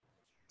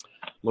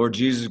Lord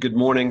Jesus, good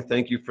morning.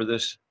 Thank you for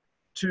this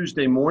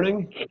Tuesday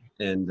morning,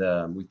 and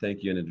we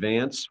thank you in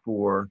advance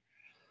for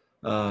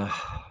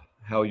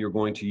how you're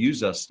going to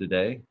use us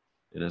today.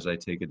 And as I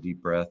take a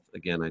deep breath,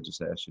 again, I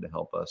just ask you to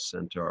help us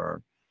center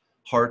our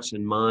hearts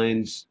and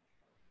minds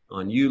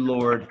on you,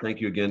 Lord.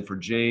 Thank you again for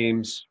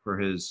James, for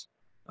his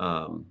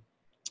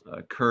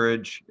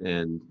courage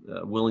and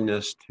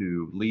willingness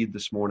to lead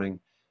this morning.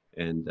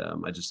 And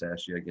I just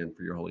ask you again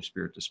for your Holy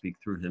Spirit to speak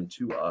through him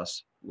to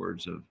us,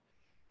 words of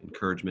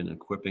encouragement and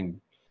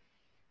equipping.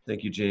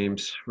 Thank you,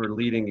 James, for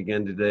leading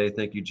again today.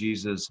 Thank you,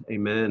 Jesus.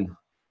 Amen.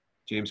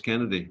 James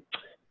Kennedy.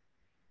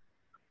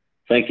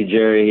 Thank you,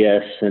 Jerry.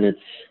 Yes, and it's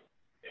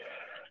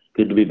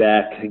good to be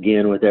back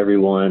again with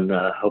everyone.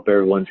 Hope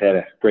everyone's had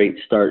a great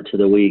start to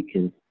the week.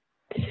 And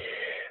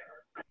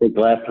I think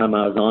the last time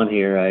I was on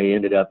here, I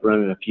ended up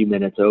running a few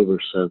minutes over.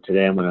 So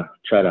today I'm going to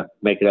try to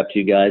make it up to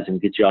you guys and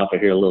get you off of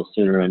here a little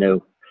sooner. I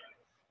know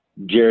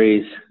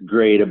Jerry's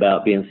great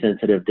about being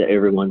sensitive to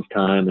everyone's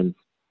time, and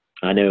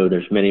I know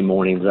there's many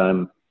mornings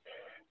I'm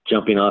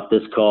jumping off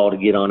this call to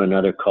get on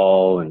another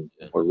call, and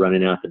we're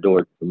running out the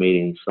door to the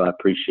meeting. So I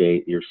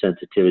appreciate your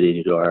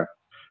sensitivity to our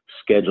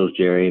schedules,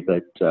 Jerry.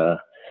 But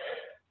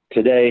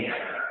today,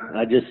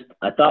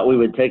 I thought we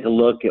would take a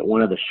look at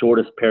one of the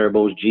shortest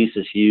parables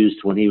Jesus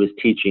used when he was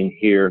teaching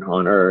here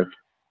on earth.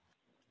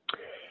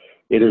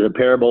 It is a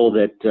parable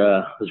that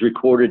was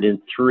recorded in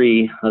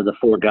 3 of the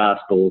 4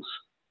 Gospels,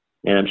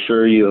 and I'm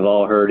sure you have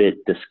all heard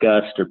it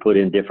discussed or put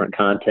in different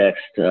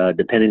contexts,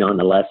 depending on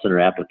the lesson or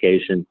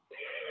application.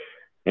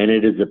 And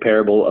it is the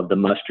parable of the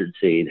mustard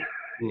seed.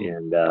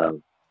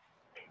 And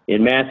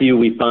in Matthew,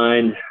 we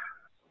find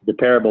the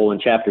parable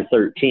in chapter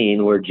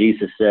 13, where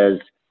Jesus says,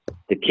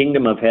 "The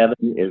kingdom of heaven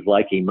is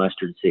like a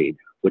mustard seed,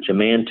 which a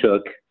man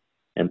took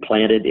and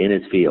planted in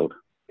his field.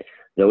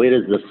 Though it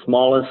is the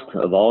smallest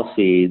of all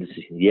seeds,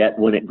 yet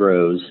when it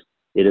grows,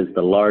 it is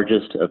the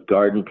largest of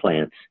garden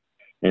plants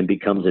and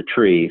becomes a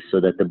tree, so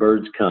that the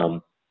birds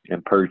come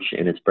and perch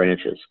in its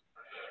branches."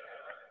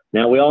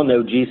 Now, we all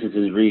know Jesus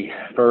is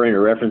referring or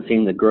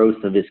referencing the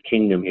growth of his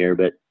kingdom here,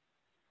 but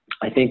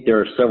I think there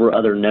are several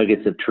other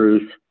nuggets of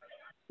truth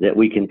that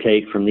we can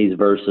take from these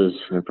verses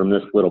and from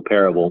this little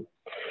parable.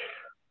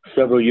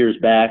 Several years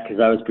back,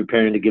 as I was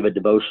preparing to give a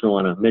devotional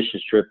on a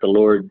mission trip, the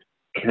Lord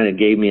kind of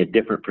gave me a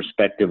different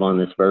perspective on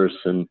this verse,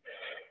 and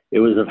it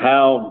was of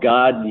how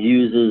God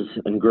uses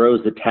and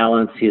grows the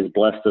talents he has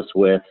blessed us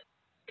with,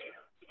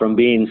 from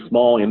being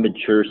small,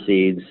 immature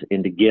seeds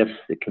into gifts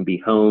that can be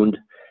honed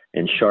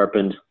and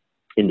sharpened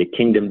into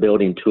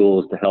kingdom-building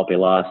tools to help a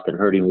lost and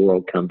hurting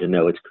world come to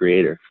know its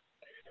creator.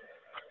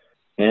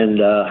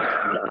 And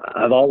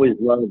I've always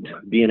loved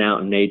being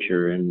out in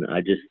nature, and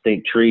I just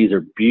think trees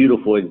are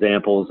beautiful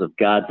examples of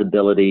God's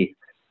ability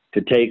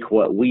to take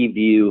what we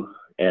view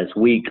as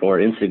weak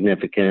or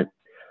insignificant,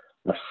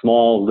 a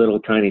small, little,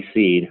 tiny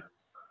seed,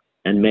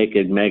 and make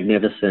a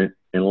magnificent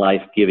and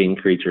life-giving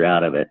creature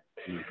out of it.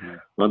 Mm-hmm.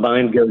 My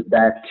mind goes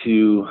back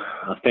to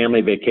a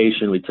family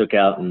vacation we took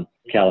out in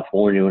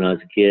California when I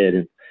was a kid,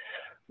 and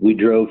we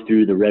drove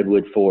through the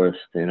redwood forest,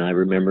 and I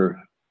remember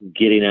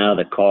getting out of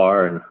the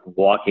car and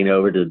walking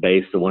over to the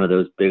base of one of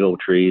those big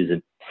old trees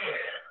and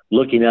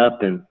looking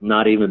up and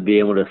not even being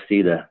able to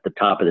see the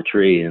top of the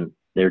tree. And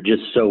they're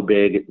just so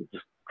big, it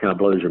just kind of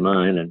blows your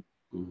mind. And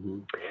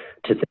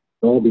to think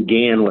it all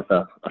began with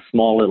a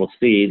small little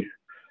seed.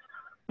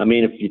 I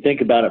mean, if you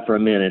think about it for a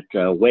minute,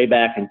 way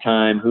back in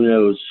time, who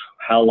knows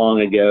how long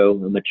ago,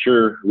 a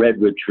mature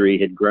redwood tree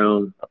had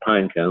grown a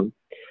pine cone.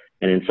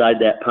 And inside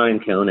that pine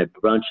cone, a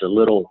bunch of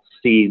little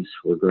seeds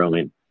were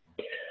growing.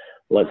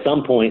 Well, at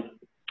some point,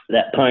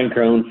 that pine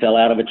cone fell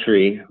out of a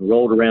tree,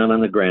 rolled around on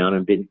the ground,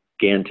 and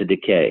began to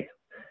decay.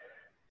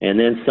 And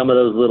then some of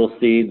those little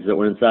seeds that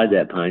were inside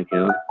that pine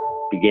cone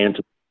began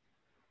to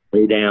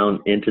lay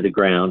down into the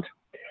ground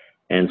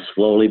and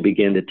slowly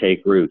begin to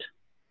take root.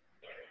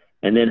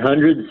 And then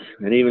hundreds,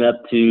 and even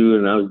up to,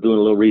 and I was doing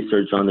a little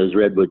research on those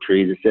redwood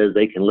trees, it says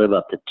they can live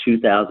up to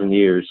 2,000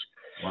 years.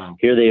 Wow.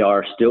 Here they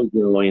are, still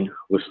growing,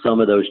 with some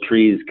of those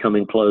trees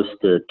coming close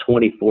to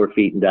 24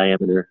 feet in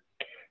diameter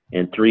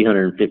and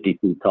 350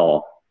 feet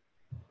tall.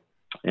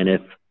 And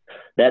if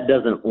that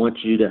doesn't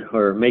want you to,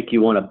 or make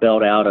you want to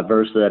belt out a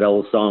verse of that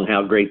old song,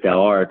 "How Great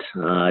Thou Art,"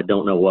 I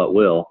don't know what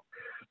will.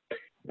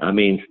 I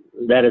mean,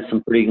 that is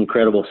some pretty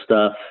incredible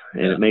stuff,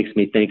 and it makes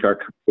me think our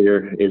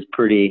Creator is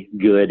pretty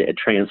good at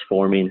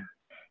transforming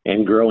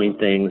and growing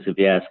things, if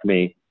you ask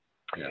me.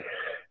 Yeah.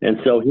 And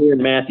so here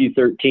in Matthew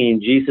 13,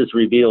 Jesus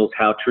reveals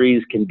how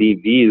trees can be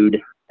viewed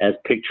as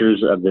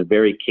pictures of the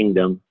very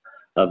kingdom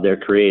of their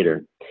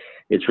Creator.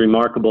 It's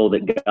remarkable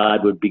that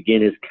God would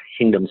begin his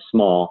kingdom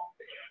small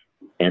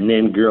and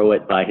then grow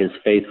it by his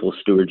faithful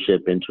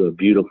stewardship into a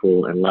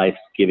beautiful and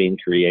life-giving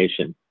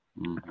creation.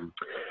 Mm-hmm.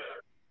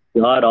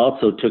 God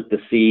also took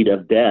the seed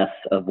of death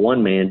of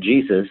one man,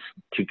 Jesus,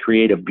 to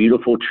create a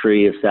beautiful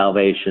tree of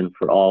salvation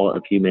for all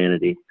of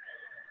humanity.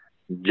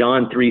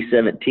 John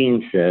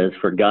 3:17 says,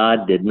 "For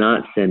God did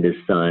not send his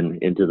Son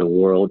into the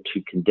world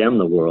to condemn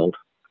the world,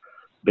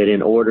 but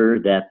in order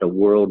that the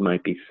world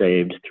might be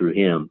saved through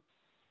him."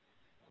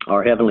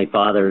 Our Heavenly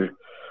Father's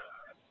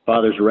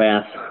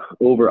wrath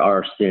over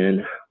our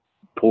sin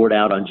poured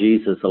out on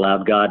Jesus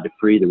allowed God to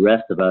free the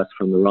rest of us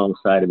from the wrong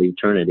side of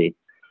eternity.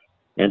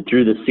 And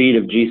through the seed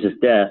of Jesus'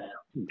 death,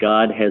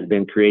 God has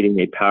been creating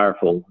a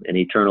powerful and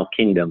eternal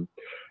kingdom,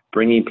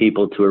 bringing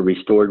people to a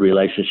restored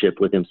relationship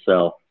with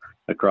himself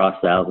across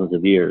thousands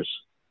of years.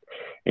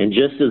 And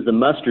just as the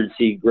mustard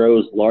seed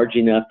grows large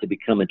enough to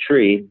become a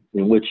tree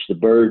in which the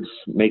birds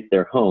make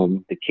their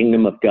home, the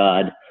kingdom of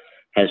God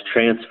has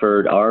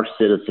transferred our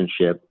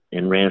citizenship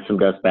and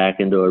ransomed us back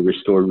into a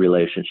restored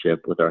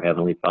relationship with our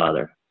Heavenly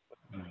Father.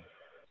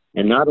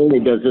 And not only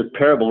does this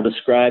parable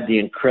describe the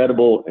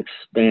incredible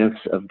expanse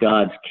of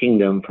God's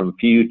kingdom from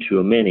few to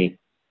a many,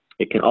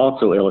 it can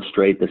also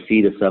illustrate the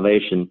seed of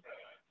salvation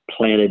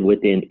planted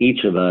within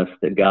each of us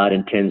that God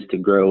intends to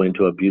grow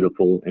into a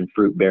beautiful and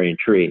fruit-bearing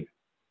tree.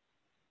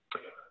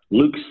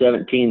 Luke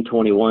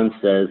 17:21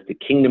 says, "The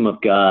kingdom of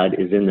God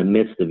is in the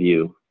midst of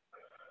you."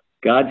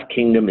 God's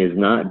kingdom is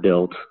not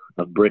built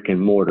of brick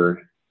and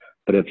mortar,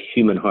 but of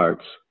human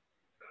hearts.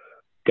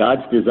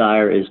 God's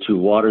desire is to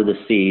water the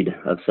seed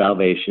of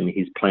salvation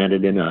he's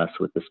planted in us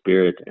with the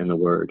Spirit and the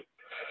Word.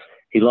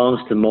 He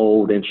longs to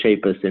mold and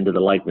shape us into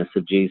the likeness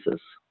of Jesus,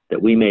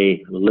 that we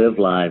may live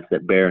lives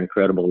that bear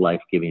incredible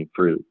life-giving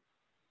fruit.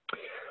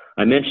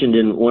 I mentioned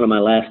in one of my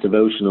last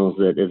devotionals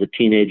that as a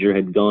teenager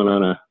had gone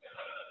on a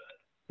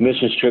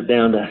missions trip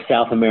down to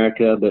South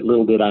America, but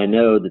little did I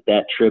know that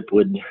that trip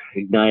would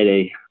ignite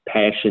a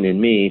passion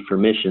in me for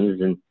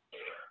missions, and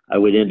I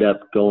would end up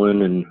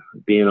going and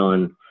being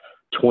on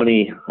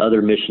 20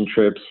 other mission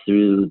trips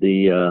through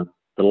the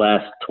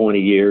last 20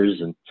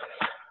 years. And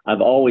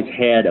I've always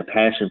had a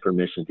passion for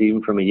missions,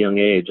 even from a young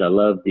age. I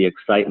love the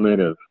excitement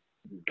of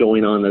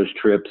going on those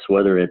trips,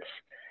 whether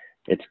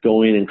it's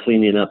going and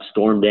cleaning up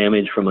storm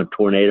damage from a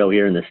tornado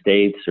here in the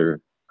States or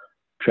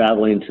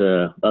traveling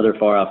to other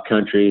far off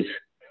countries.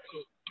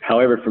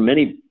 However, for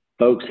many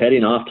folks,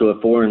 heading off to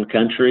a foreign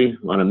country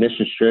on a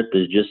mission trip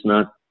is just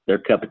not their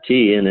cup of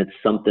tea, and it's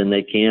something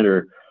they can't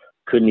or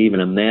couldn't even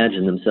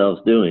imagine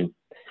themselves doing.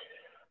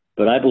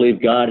 But I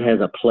believe God has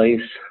a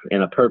place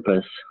and a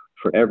purpose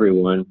for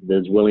everyone that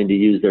is willing to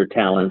use their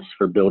talents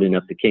for building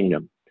up the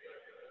kingdom.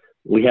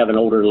 We have an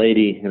older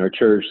lady in our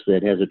church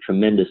that has a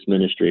tremendous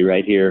ministry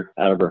right here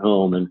out of her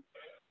home, and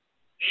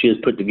she has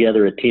put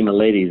together a team of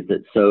ladies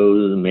that sew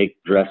and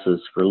make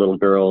dresses for little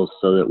girls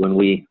so that when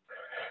we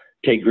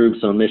take groups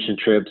on mission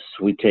trips,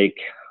 we take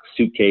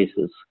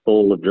suitcases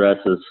full of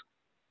dresses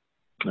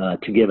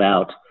to give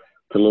out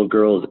to little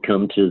girls that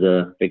come to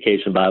the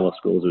vacation Bible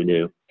schools we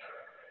do.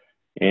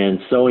 And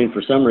sewing,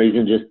 for some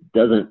reason, just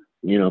doesn't,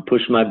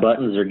 push my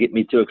buttons or get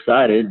me too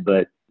excited.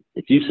 But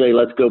if you say,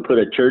 let's go put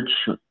a church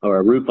or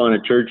a roof on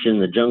a church in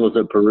the jungles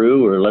of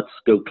Peru, or let's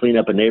go clean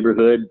up a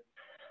neighborhood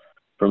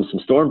from some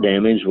storm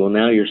damage, well,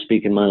 now you're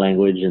speaking my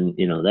language, and,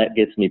 that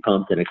gets me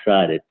pumped and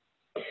excited.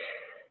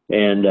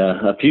 And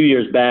a few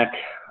years back,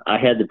 I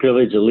had the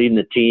privilege of leading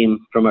the team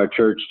from our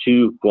church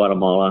to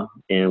Guatemala,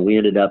 and we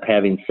ended up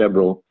having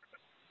several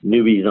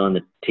newbies on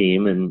the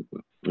team, and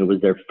it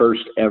was their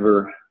first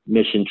ever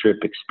mission trip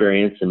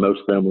experience, and most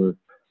of them were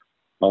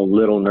a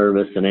little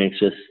nervous and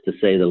anxious, to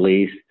say the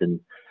least. And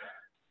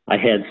I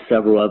had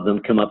several of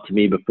them come up to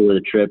me before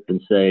the trip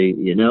and say,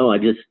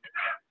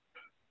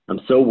 I'm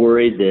so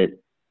worried that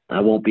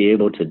I won't be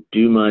able to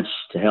do much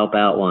to help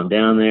out while I'm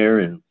down there,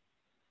 and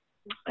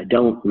I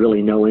don't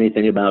really know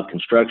anything about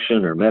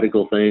construction or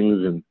medical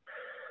things.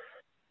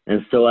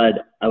 And so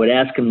I would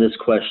ask them this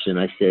question.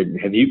 I said,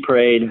 have you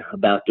prayed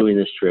about doing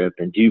this trip?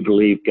 And do you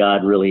believe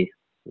God really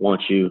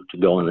wants you to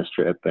go on this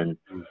trip? And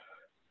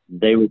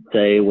they would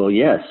say, well,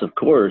 yes, of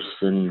course.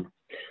 And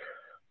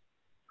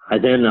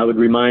I would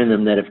remind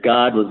them that if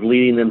God was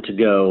leading them to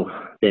go,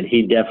 then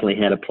he definitely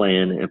had a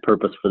plan and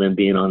purpose for them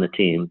being on the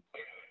team,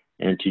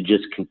 and to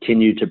just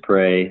continue to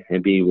pray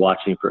and be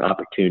watching for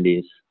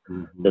opportunities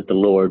that the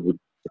Lord would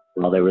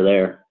while they were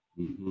there.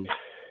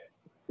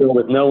 So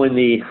with knowing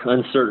the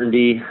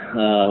uncertainty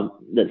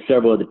that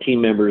several of the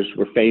team members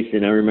were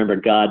facing, I remember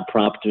God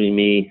prompting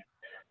me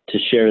to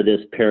share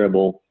this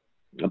parable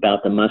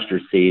about the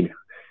mustard seed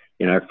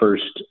in our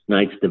first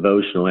night's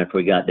devotional after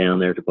we got down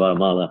there to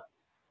Guatemala.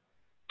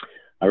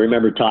 I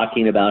remember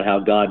talking about how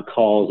God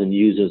calls and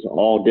uses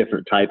all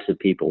different types of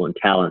people and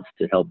talents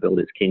to help build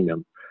his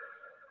kingdom.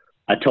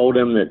 I told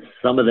him that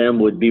some of them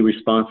would be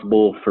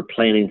responsible for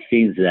planting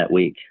seeds that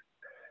week.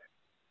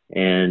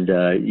 And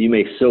you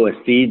may sow a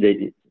seed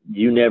that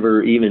you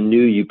never even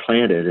knew you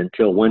planted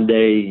until one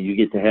day you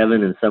get to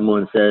heaven and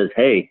someone says,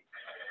 hey,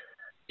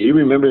 do you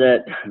remember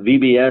that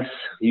VBS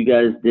you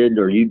guys did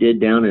or you did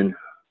down in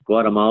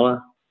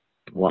Guatemala?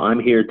 Well, I'm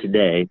here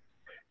today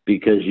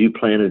because you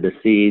planted a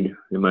seed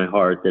in my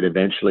heart that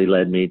eventually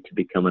led me to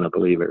becoming a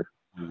believer.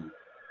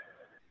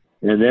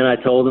 And then I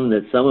told them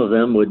that some of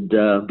them would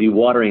be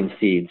watering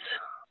seeds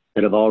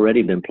that have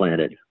already been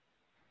planted.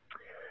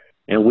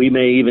 And we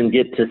may even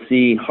get to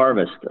see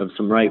harvest of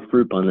some ripe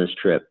fruit on this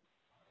trip.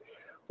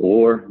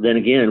 Or then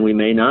again, we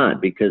may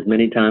not, because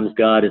many times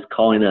God is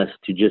calling us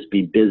to just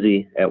be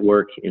busy at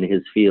work in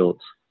his fields,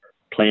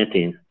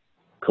 planting,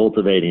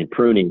 cultivating,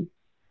 pruning,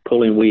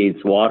 pulling weeds,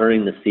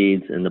 watering the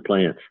seeds and the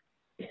plants.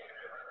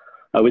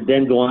 I would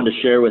then go on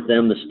to share with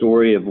them the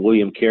story of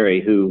William Carey,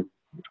 who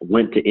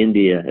went to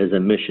India as a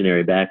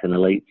missionary back in the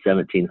late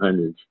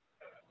 1700s.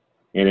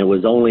 And it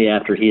was only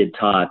after he had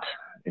taught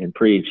and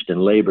preached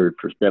and labored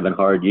for 7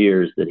 hard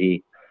years that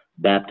he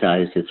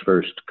baptized his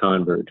first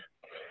convert.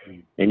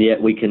 And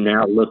yet we can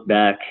now look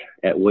back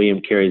at William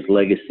Carey's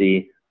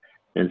legacy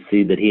and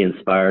see that he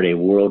inspired a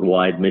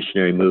worldwide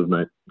missionary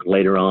movement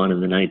later on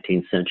in the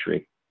 19th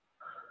century.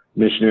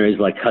 Missionaries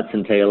like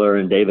Hudson Taylor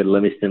and David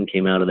Livingstone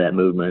came out of that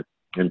movement,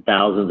 and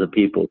thousands of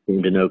people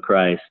came to know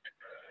Christ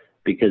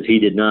because he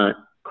did not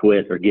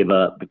quit or give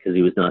up because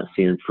he was not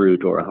seeing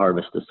fruit or a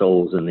harvest of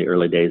souls in the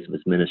early days of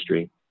his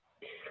ministry.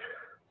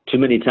 Too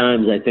many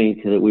times I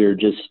think that we are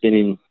just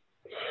spinning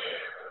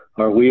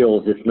our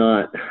wheels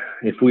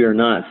if we are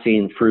not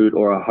seeing fruit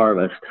or a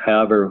harvest.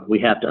 However, we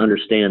have to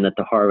understand that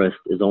the harvest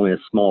is only a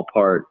small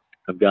part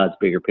of God's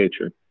bigger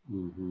picture.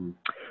 Mm-hmm.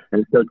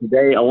 And so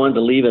today I wanted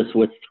to leave us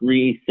with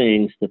 3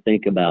 things to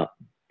think about.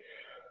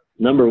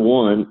 Number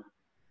 1,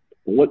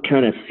 what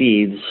kind of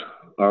seeds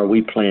are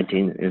we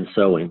planting and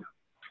sowing?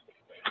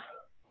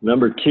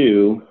 Number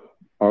 2,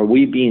 are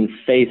we being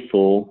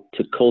faithful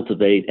to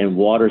cultivate and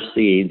water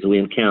seeds we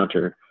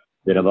encounter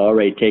that have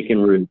already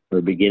taken root or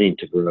are beginning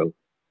to grow?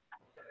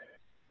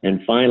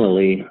 And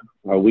finally,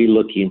 are we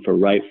looking for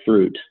ripe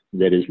fruit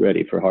that is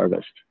ready for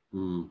harvest?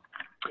 Mm.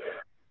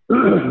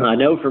 I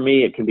know for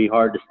me it can be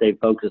hard to stay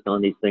focused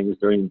on these things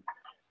during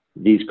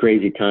these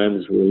crazy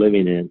times we're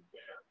living in.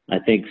 I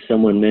think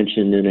someone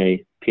mentioned in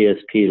a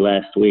PSP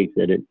last week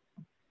that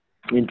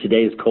in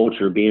today's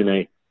culture, being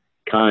a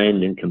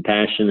kind and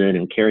compassionate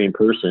and caring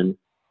person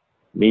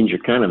means you're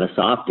kind of a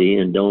softie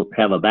and don't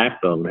have a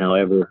backbone.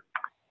 However,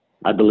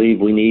 I believe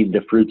we need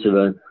the fruits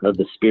of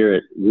the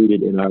Spirit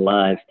rooted in our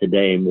lives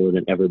today more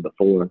than ever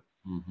before.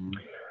 Mm-hmm.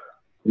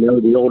 You know,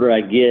 the older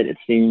I get, it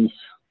seems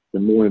the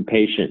more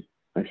impatient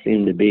I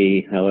seem to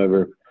be.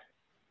 However,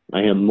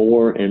 I am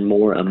more and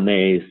more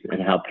amazed at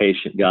how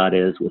patient God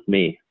is with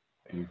me.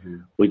 Mm-hmm.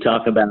 We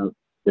talk about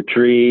the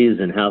trees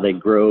and how they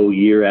grow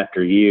year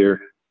after year,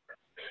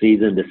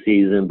 season to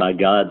season by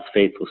God's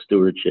faithful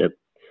stewardship.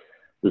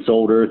 This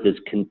old earth is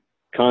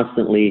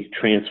constantly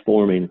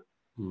transforming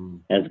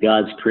as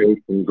God's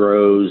creation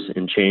grows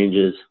and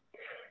changes.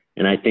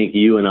 And I think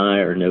you and I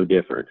are no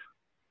different.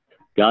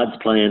 God's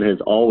plan has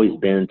always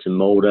been to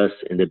mold us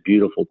into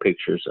beautiful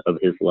pictures of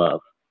his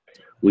love.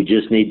 We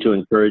just need to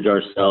encourage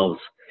ourselves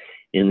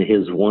in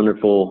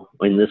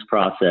this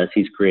process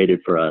he's created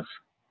for us.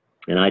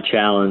 And I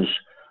challenge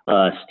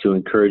us to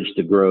encourage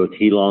the growth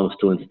he longs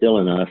to instill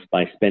in us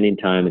by spending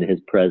time in his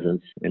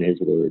presence and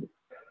his word.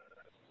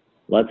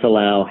 Let's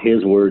allow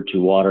his word to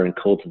water and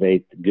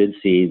cultivate the good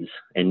seeds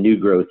and new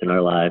growth in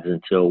our lives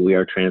until we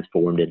are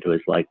transformed into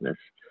his likeness.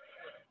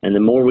 And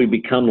the more we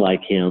become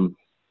like him,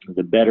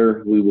 the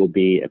better we will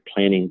be at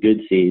planting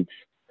good seeds,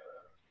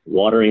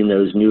 watering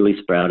those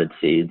newly sprouted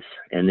seeds,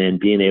 and then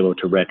being able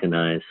to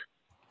recognize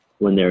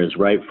when there is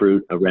ripe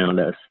fruit around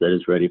us that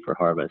is ready for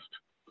harvest.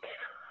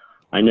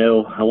 I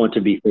know I want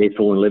to be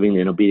faithful in living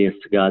in obedience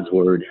to God's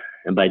word,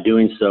 and by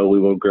doing so, we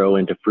will grow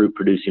into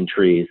fruit-producing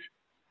trees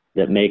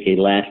that make a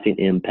lasting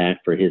impact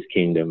for his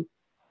kingdom.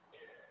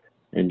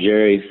 And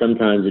Jerry,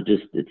 sometimes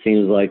it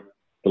seems like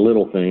the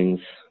little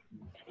things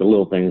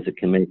that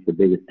can make the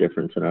biggest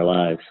difference in our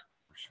lives.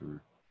 For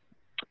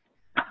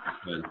sure.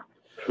 Good.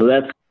 So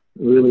that's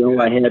really all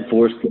I had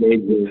for us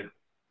today.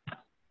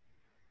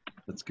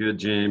 That's good,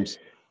 James.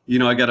 You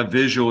know, I got a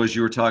visual as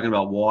you were talking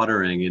about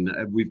watering,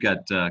 and we've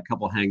got a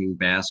couple hanging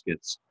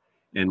baskets,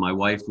 and my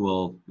wife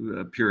will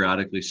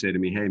periodically say to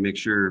me, hey, make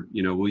sure,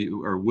 you know,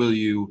 will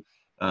you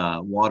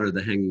water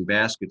the hanging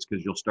baskets,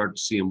 because you'll start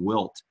to see them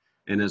wilt.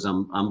 And as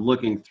I'm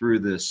looking through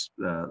this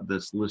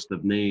list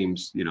of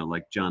names, you know,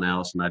 like John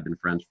Allison, I've been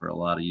friends for a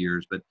lot of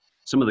years, but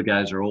some of the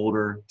guys are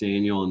older.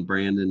 Daniel and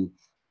Brandon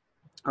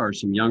are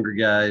some younger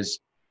guys.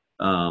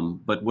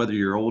 But whether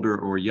you're older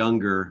or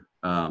younger,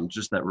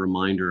 just that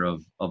reminder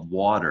of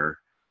water,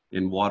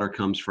 and water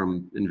comes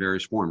in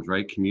various forms,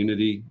 right?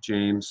 Community,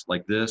 James,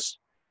 like this,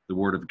 the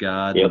word of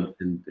God, yep.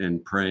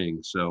 and praying.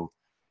 So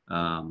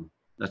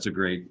that's a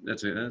great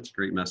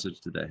message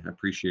today. I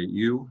appreciate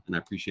you, and I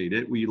appreciate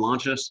it. Will you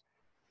launch us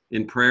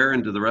in prayer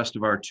into the rest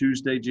of our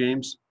Tuesday,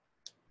 James?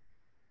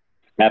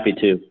 Happy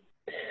to.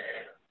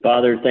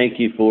 Father, thank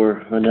you for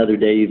another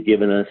day you've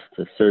given us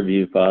to serve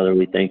you, Father.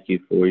 We thank you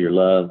for your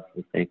love.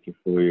 We thank you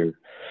for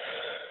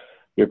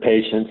your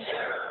patience.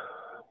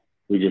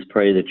 We just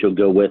pray that you'll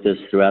go with us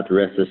throughout the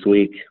rest of this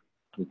week.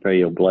 We pray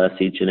you'll bless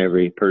each and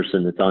every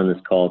person that's on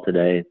this call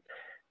today.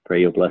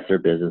 Pray you'll bless their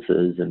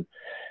businesses, and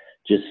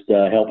just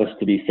help us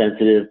to be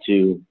sensitive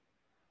to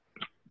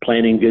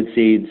planting good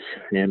seeds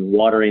and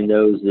watering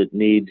those that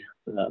need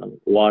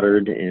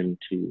watered, and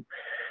to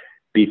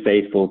be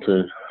faithful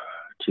to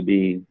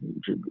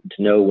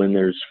know when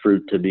there's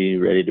fruit to be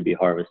ready to be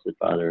harvested,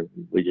 Father.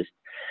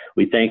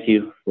 We thank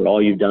you for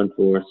all you've done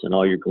for us and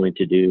all you're going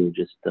to do.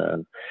 Just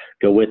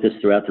go with us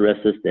throughout the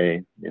rest of this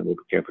day, and we'll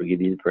be careful to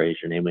give you the praise.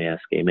 Your name we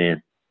ask,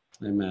 amen.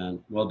 Amen.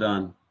 Well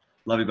done.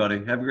 Love you,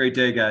 buddy. Have a great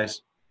day,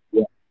 guys.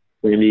 Yeah.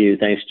 Same to you.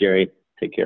 Thanks, Jerry. Take care.